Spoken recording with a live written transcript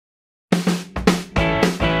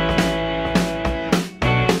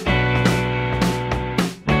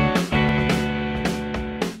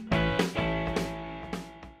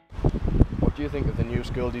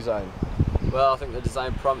school design? Well, I think the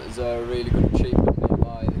design parameters are a really good achievement made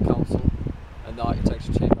by the council, and the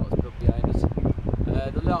architecture team that was put behind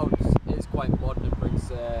it. The layout is quite modern and brings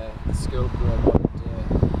the school to a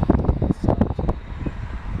modern standard.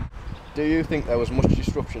 Do you think there was much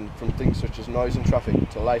disruption from things such as noise and traffic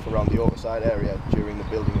to life around the Oakerside area during the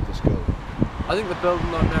building of the school? I think the building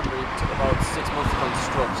on memory took about 6 months to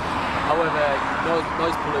construct. However,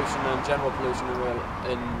 noise pollution and general pollution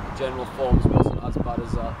in general forms wasn't as bad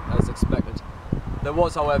as expected. There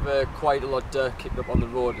was, however, quite a lot of dirt kicked up on the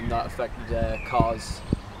road, and that affected cars,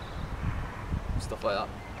 stuff like that.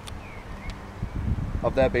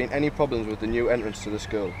 Have there been any problems with the new entrance to the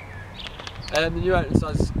school? The new entrance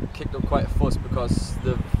has kicked up quite a fuss because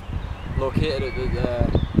they've located it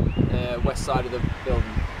at the west side of the building,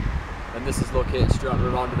 and this is located straight on the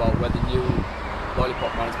roundabout where the new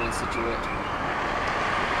lollipop man has been situated.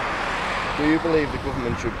 Do you believe the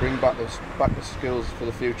government should bring back the Schools for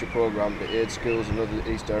the Future programme to aid schools in other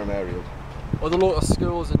East Durham areas? Well, the local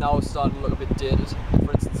schools are now starting to look a bit dated,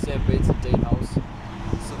 for instance St Bede's and Dean House,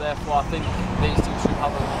 so therefore I think these two should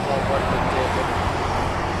have a more relevant date with them.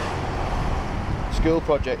 The school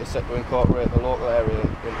project is set to incorporate the local area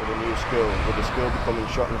into the new school, with the school becoming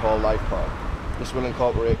Shotton Hall Life Park. This will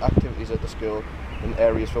incorporate activities at the school in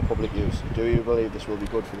areas for public use. Do you believe this will be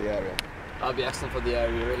good for the area? That'll be excellent for the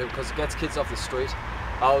area really, because it gets kids off the street.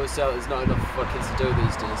 I always say there's not enough for kids to do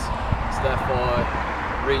these days, so therefore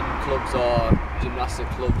reading clubs or gymnastic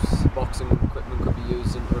clubs, boxing equipment could be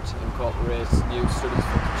used in order to incorporate new studies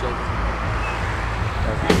for the children.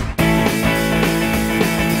 Thank you.